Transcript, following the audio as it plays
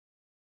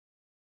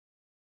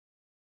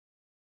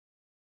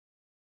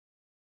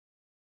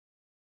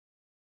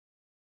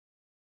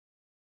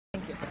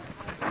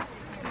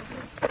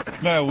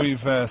Now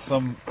we've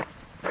some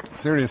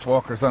serious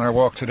walkers on our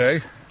walk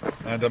today,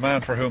 and a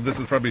man for whom this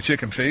is probably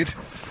chicken feed,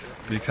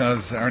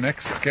 because our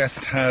next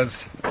guest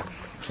has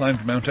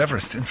climbed Mount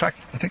Everest. In fact,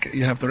 I think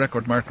you have the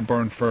record, Martin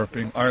Byrne, for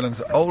being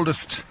Ireland's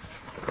oldest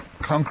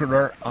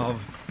conqueror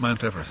of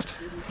Mount Everest.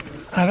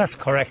 That's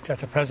correct. At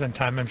the present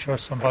time, I'm sure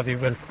somebody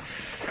will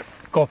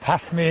go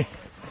past me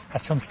at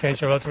some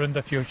stage or other in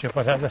the future,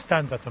 but as it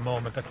stands at the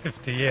moment, at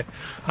 58,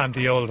 I'm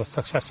the oldest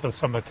successful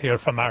summiteer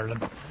from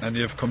Ireland. And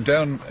you've come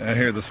down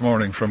here this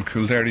morning from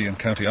Coolderry in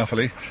County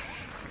Offaly.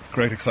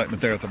 Great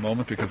excitement there at the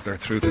moment because they're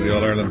through to the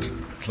All-Ireland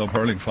Club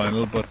Hurling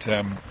Final. But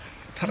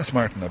tell us,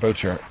 Martin,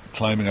 about your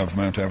climbing of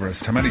Mount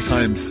Everest. How many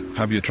times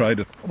have you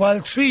tried it? Well,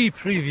 3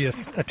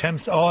 previous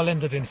attempts all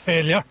ended in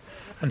failure,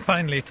 and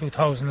finally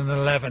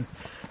 2011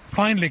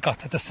 finally got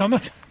to the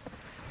summit.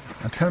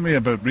 And tell me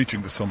about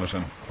reaching the summit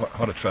and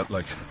what it felt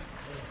like.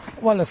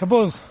 Well, I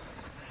suppose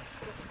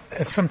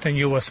it's something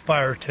you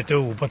aspire to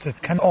do, but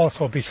it can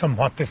also be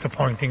somewhat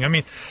disappointing. I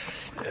mean,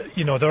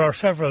 you know, there are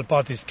several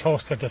bodies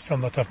close to the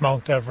summit of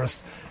Mount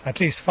Everest, at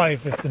least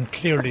 5 of them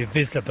clearly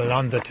visible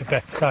on the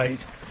Tibet side,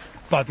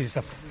 bodies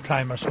of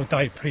climbers who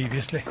died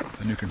previously.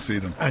 And you can see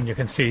them. And you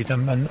can see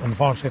them, and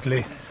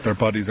unfortunately... Their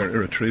bodies are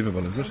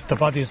irretrievable, is it? The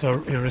bodies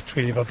are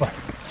irretrievable.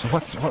 So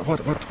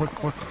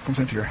what comes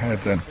into your head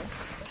then?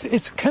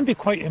 It can be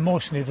quite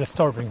emotionally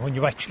disturbing when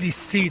you actually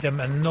see them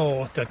and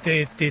know that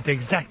they did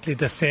exactly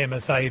the same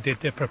as I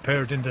did. They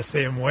prepared in the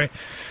same way.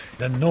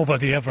 Then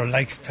nobody ever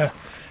likes to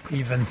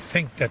even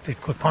think that it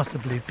could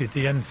possibly be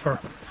the end for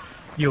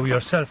you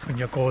yourself when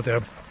you go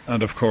there.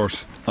 And of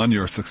course, on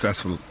your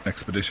successful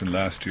expedition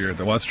last year,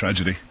 there was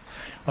tragedy.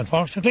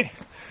 Unfortunately,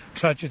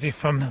 tragedy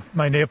from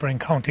my neighbouring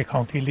county,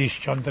 County Laois.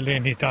 John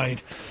Delaney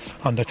died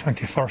on the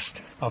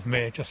 21st of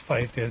May, just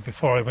 5 days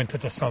before I went to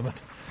the summit.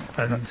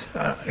 And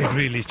it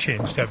really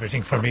changed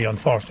everything for me,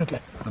 unfortunately.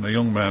 And a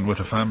young man with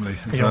a family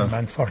as well. A well. young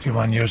man,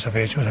 41 years of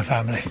age, with a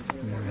family.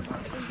 Yeah.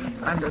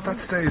 And at that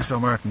stage, though,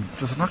 Martin,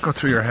 does it not go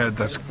through your head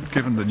that,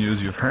 given the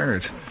news you've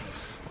heard,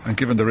 and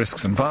given the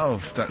risks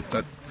involved,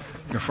 that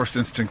your first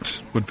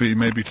instinct would be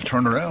maybe to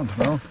turn around,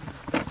 no?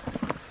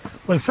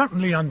 Well,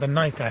 certainly on the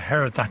night I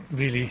heard that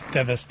really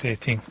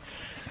devastating,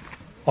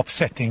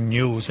 upsetting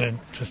news, and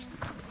just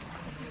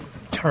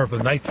terrible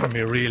night for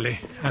me, really.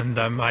 And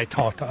I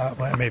thought,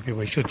 well, maybe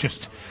we should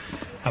just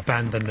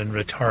abandon and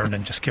return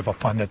and just give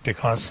up on it,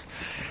 because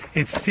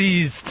it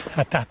ceased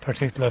at that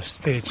particular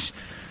stage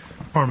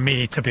for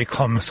me to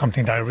become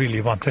something that I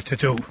really wanted to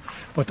do.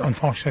 But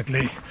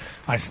unfortunately,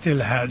 I still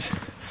had,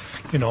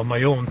 you know,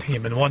 my own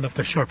team, and one of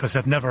the Sherpas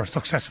had never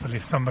successfully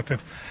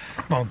summited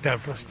Mount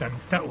Everest, and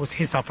that was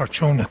his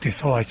opportunity.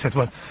 So I said,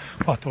 well,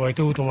 what do I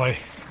do? Do I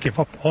give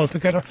up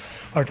altogether,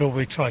 or do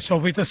we try? So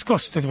we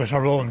discussed it with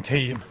our own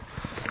team,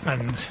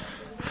 and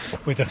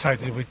we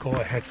decided we'd go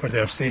ahead for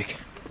their sake.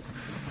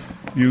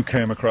 You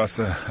came across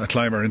a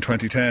climber in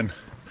 2010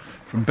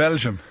 from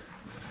Belgium,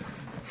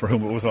 for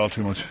whom it was all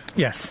too much.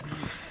 Yes.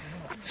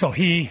 So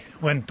he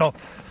went up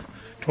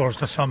towards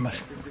the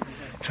summit,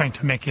 trying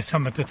to make his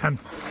summit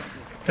attempt.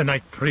 The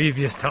night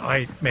previous to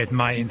I made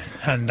mine,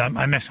 and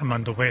I met him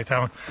on the way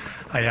down.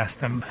 I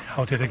asked him,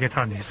 how did I get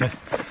on? He said,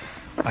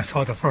 I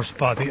saw the first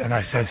body, and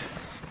I said,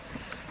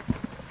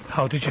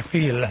 how did you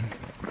feel? And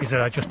he said,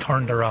 I just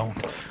turned around.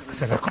 I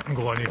said, I couldn't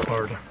go any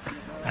further.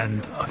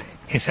 And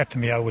he said to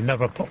me, I will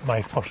never put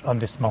my foot on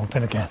this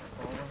mountain again.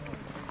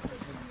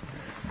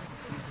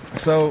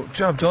 So,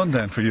 job done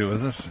then for you,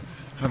 is it?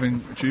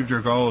 Having achieved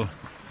your goal?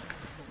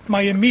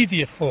 My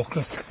immediate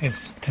focus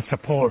is to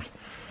support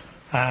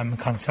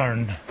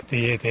Concern,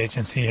 the aid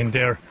agency, in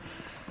their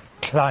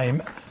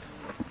climb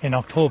in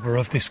October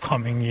of this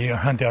coming year,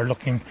 and they're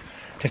looking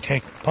to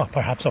take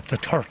perhaps up to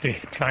 30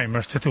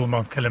 climbers to do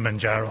Mount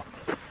Kilimanjaro,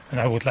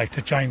 and I would like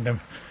to join them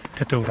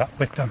to do that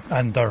with them,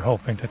 and they're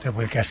hoping that they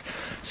will get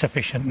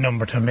sufficient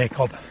number to make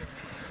up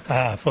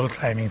a full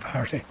climbing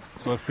party.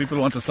 So if people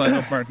want to sign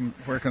up, Martin,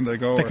 where can they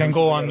go? They can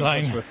go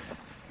online.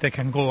 They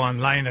can go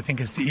online, I think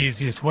it's the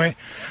easiest way,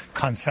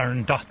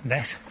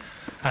 Concern.net,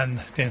 and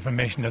the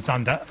information is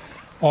on that.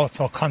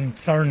 Also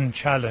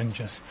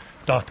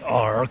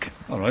concерnchallenges.org.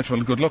 All right,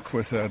 well, good luck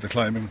with the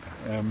climbing,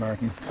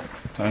 Martin,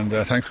 and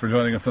thanks for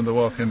joining us on the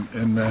walk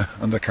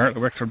on the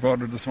Carlow-Wexford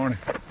border this morning.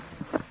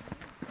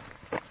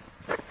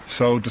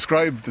 So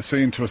describe the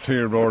scene to us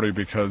here, Rory,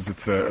 because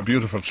it's a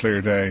beautiful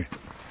clear day.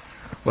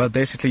 Well,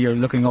 basically you're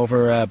looking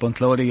over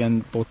Bunclody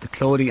and both the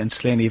Clody and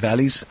Slaney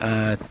valleys.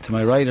 To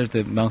my right is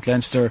the Mt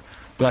Leinster,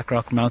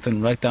 Blackrock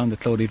Mountain, right down the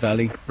Clody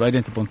Valley, right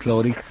into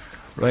Bunclody,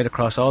 right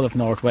across all of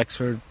North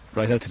Wexford,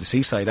 right out to the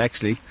seaside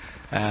actually.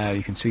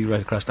 You can see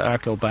right across the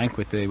Arklow Bank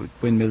with the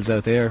windmills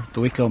out there,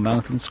 the Wicklow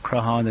Mountains,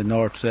 Croghan in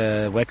North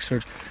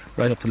Wexford,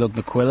 right up to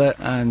Lugnaquilla,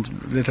 and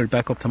a little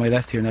back up to my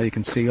left here now you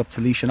can see up to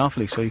Laois and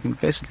Offaly, so you can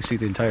basically see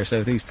the entire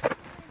southeast.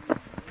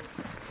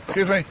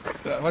 Excuse me,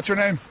 what's your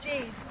name?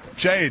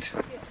 Jade.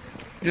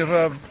 You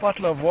have a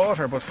bottle of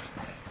water, but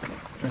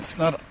it's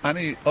not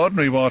any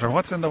ordinary water.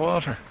 What's in the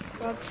water?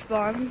 Frog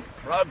spawn.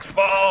 Frog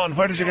spawn.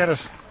 Where did you get it?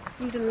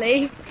 From the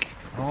lake.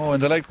 Oh,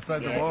 in the lake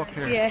beside the walk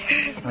here. Yeah.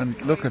 And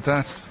look at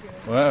that.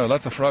 Wow,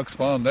 lots of frog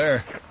spawn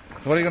there.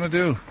 So what are you going to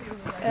do?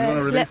 You're going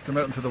to release them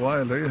out into the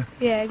wild, are you?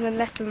 Yeah, I'm going to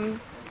let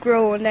them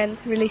grow and then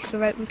release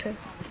them out into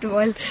the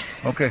wild.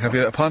 Okay, have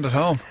you a pond at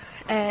home?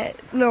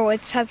 No, I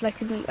just have like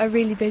a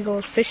really big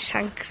old fish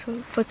tank,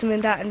 so put them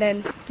in that and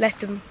then let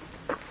them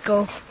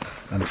go.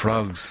 And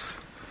frogs.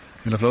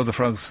 You'll have loads of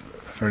frogs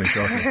very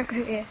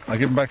shortly. Yeah. I'll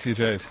give them back to you,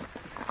 Jade.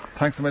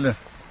 Thanks a million.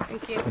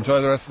 Thank you.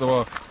 Enjoy the rest of the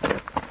walk.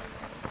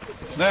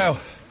 Now,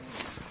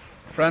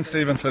 Fran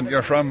Stevenson,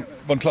 you're from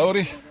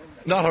Bunclody?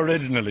 Not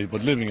originally,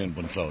 but living in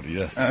Bunclody,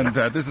 yes. And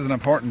this is an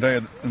important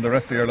day in the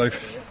rest of your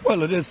life.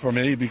 Well, it is for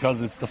me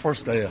because it's the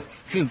first day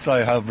since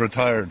I have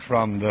retired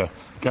from the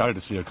Garda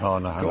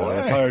Síochána. And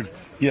I retired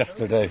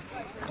yesterday.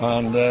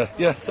 And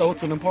so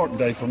it's an important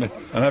day for me.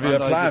 And have you a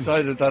plan? I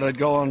decided that I'd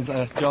go on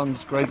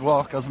John's Great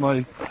Walk as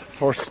my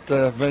first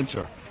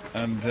venture.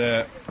 And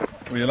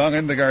were you long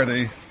in the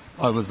Gardaí?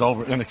 I was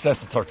over in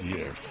excess of 30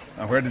 years.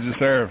 And where did you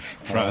serve,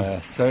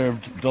 Fran?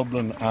 Served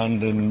Dublin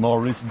and in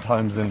more recent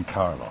times in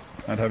Carlow.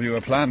 And have you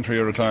a plan for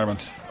your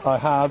retirement? I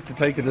have to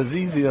take it as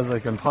easy as I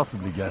can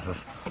possibly get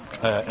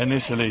it.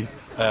 Initially,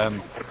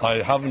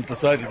 I haven't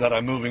decided that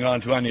I'm moving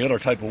on to any other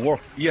type of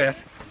work yet,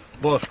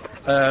 but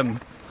I'm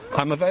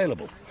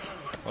available.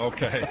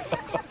 Okay.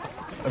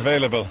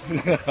 Available.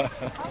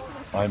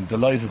 I'm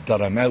delighted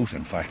that I'm out,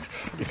 in fact,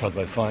 because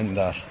I find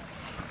that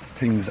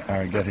things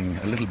are getting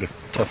a little bit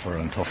tougher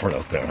and tougher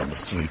out there on the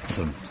streets.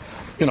 And,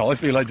 I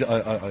feel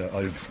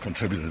I've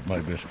contributed my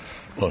bit,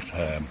 but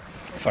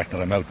the fact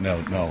that I'm out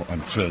now,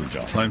 I'm thrilled,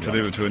 John. Time to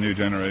leave it to a new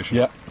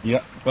generation.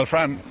 Yeah. Well,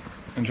 Fran,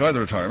 enjoy the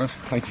retirement.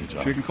 Thank you,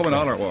 John. So you can come in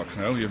all our walks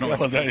now. You've no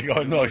there you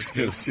go. No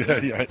excuse.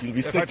 Yeah. You'll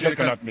be sick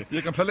looking at me.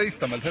 You can police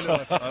them. I'll tell you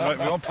what.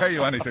 We won't pay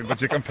you anything,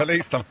 but you can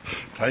police them.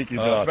 Thank you,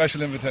 John.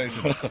 Special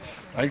invitation.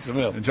 Thanks a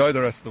million. Enjoy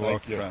the rest of the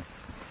walk, Fran.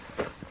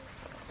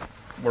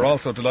 We're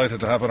also delighted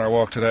to have on our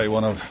walk today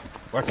one of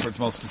Wexford's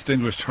most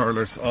distinguished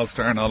hurlers,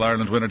 All-Star and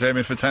All-Ireland winner,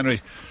 Damien Fitzhenry.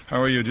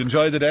 How are you? Did you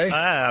enjoy the day?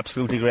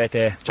 Absolutely great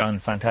day, John.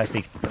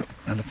 Fantastic.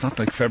 And it's not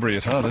like February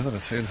at all, is it?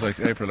 It feels like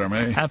April or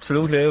May.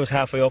 Absolutely. It was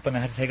halfway up and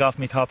I had to take off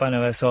my top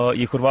anyway, so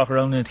you could walk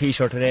around in a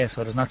t-shirt today,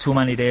 so there's not too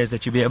many days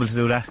that you'll be able to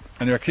do that.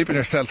 And you're keeping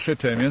yourself fit,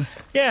 Damien?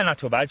 Yeah, not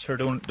too bad. Sure,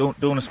 doing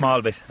a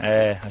small bit.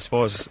 I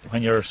suppose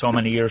when you're so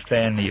many years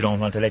playing, you don't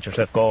want to let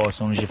yourself go as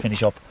soon as you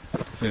finish up.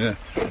 Yeah.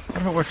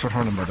 What about Wexford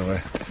hurling, by the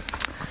way?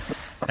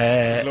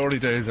 Glory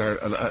days are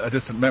a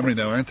distant memory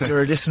now, aren't they?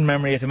 They're a distant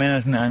memory at the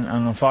minute, and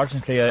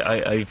unfortunately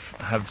I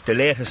have the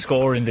latest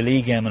score in the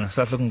league game, and it's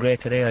not looking great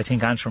today. I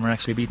think Antrim are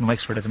actually beating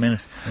Wexford at the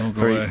minute,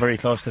 very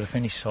close to the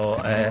finish, so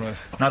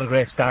not a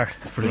great start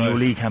for the new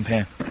league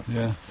campaign.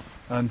 Yeah.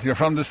 And you're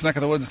from this neck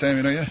of the woods,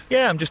 Damien, are you?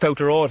 Yeah, I'm just out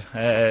the road,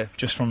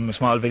 just from a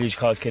small village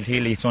called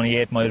Kilteely. It's only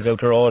 8 miles out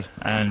the road,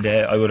 and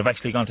I would have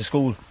actually gone to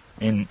school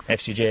in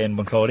FCJ in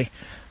Bunclody,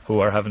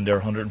 who are having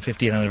their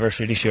 150th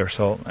anniversary this year,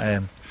 so...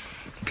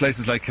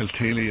 Places like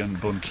Kilteely and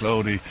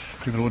Bunclody,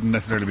 people wouldn't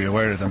necessarily be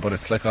aware of them, but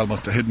it's like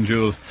almost a hidden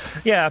jewel.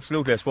 Yeah,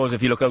 absolutely. I suppose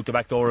if you look out the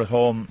back door at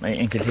home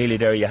in Kilteely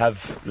there, you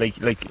have, like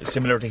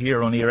similar to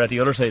here, only you're at the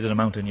other side of the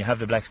mountain, you have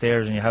the Black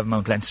Stairs and you have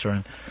Mt Leinster,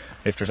 and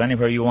if there's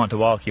anywhere you want to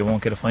walk, you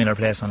won't get a finer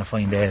place on a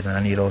fine day than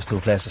any of those two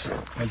places.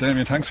 Well,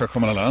 Damien, thanks for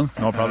coming along.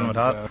 No problem at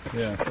all.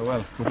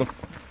 Good luck.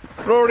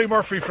 Rory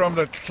Murphy from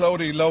the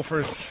Clody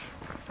Loafers.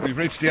 We've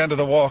reached the end of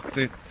the walk.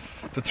 The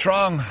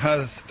throng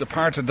has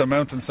departed the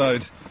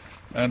mountainside,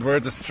 and we're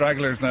the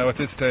stragglers now at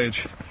this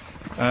stage,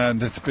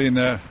 and it's been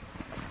I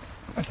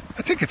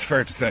think it's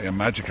fair to say a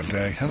magical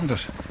day, hasn't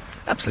it?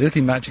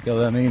 Absolutely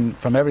magical. I mean,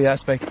 from every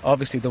aspect.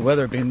 Obviously the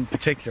weather being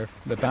particular,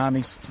 the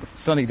balmy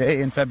sunny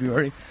day in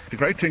February. The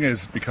great thing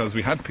is, because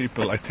we had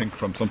people, I think,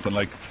 from something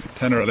like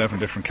 10 or 11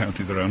 different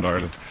counties around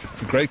Ireland,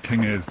 the great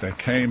thing is they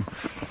came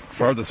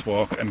for this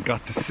walk and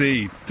got to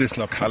see this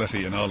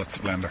locality in all its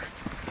splendour.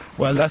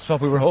 Well, that's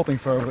what we were hoping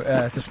for.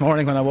 This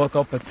morning when I woke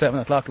up at 7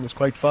 o'clock, it was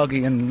quite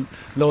foggy and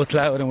low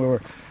cloud, and we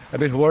were a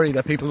bit worried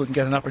that people wouldn't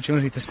get an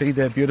opportunity to see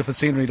the beautiful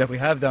scenery that we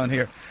have down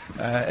here.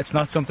 It's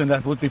not something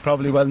that would be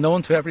probably well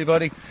known to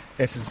everybody.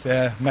 It's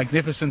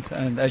magnificent,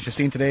 and as you've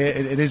seen today,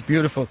 it is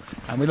beautiful,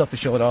 and we love to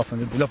show it off,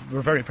 and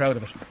we're very proud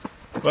of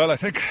it. Well, I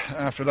think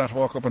after that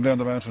walk up and down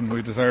the mountain,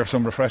 we deserve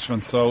some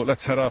refreshment, so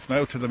let's head off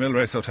now to the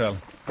Millrace Hotel.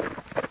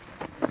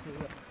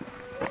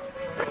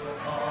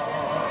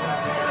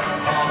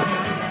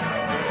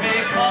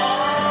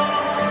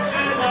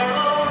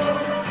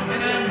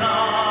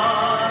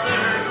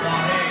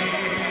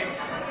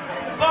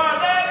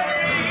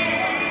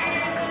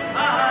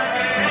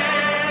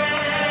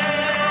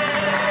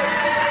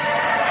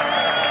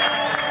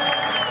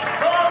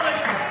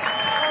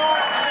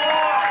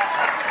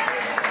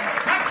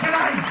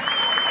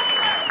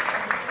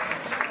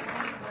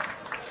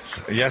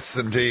 Yes,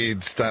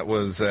 indeed. That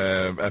was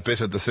a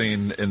bit of the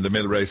scene in the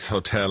Millrace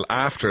Hotel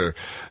after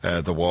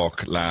the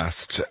walk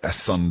last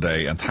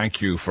Sunday. And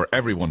thank you for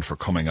everyone for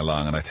coming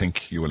along. And I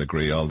think you will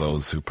agree, all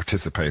those who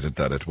participated,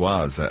 that it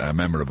was a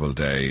memorable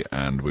day.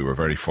 And we were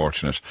very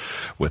fortunate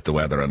with the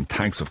weather. And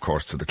thanks, of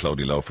course, to the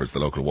Clody Loafers, the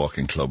local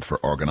walking club, for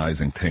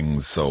organising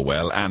things so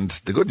well. And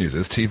the good news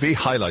is TV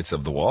highlights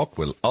of the walk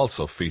will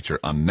also feature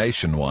on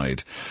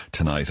Nationwide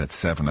tonight at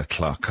 7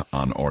 o'clock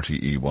on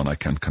RTE1. I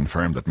can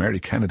confirm that Mary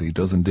Kennedy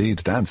does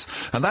indeed dance.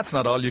 And that's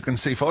not all. You can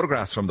see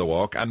photographs from the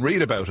walk and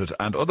read about it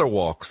and other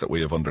walks that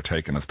we have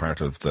undertaken as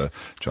part of the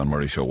John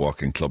Murray Show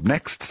Walking Club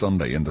next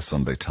Sunday in the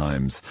Sunday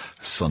Times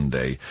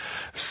Sunday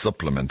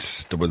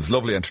Supplement. There was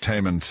lovely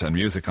entertainment and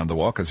music on the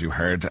walk, as you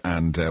heard,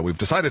 and we've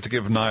decided to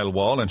give Niall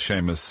Wall and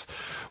Seamus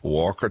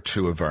Walker,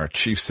 two of our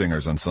chief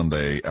singers on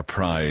Sunday, a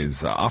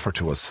prize offered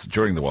to us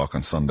during the walk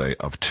on Sunday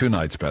of 2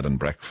 nights bed and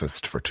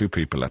breakfast for 2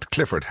 people at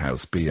Clifford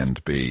House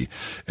B&B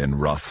in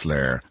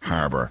Rosslare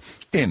Harbour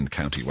in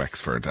County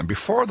Wexford. And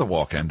before the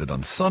walk ended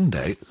on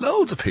Sunday,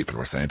 loads of people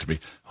were saying to me,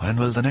 when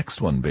will the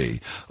next one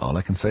be? All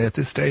I can say at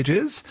this stage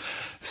is,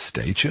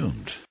 stay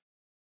tuned.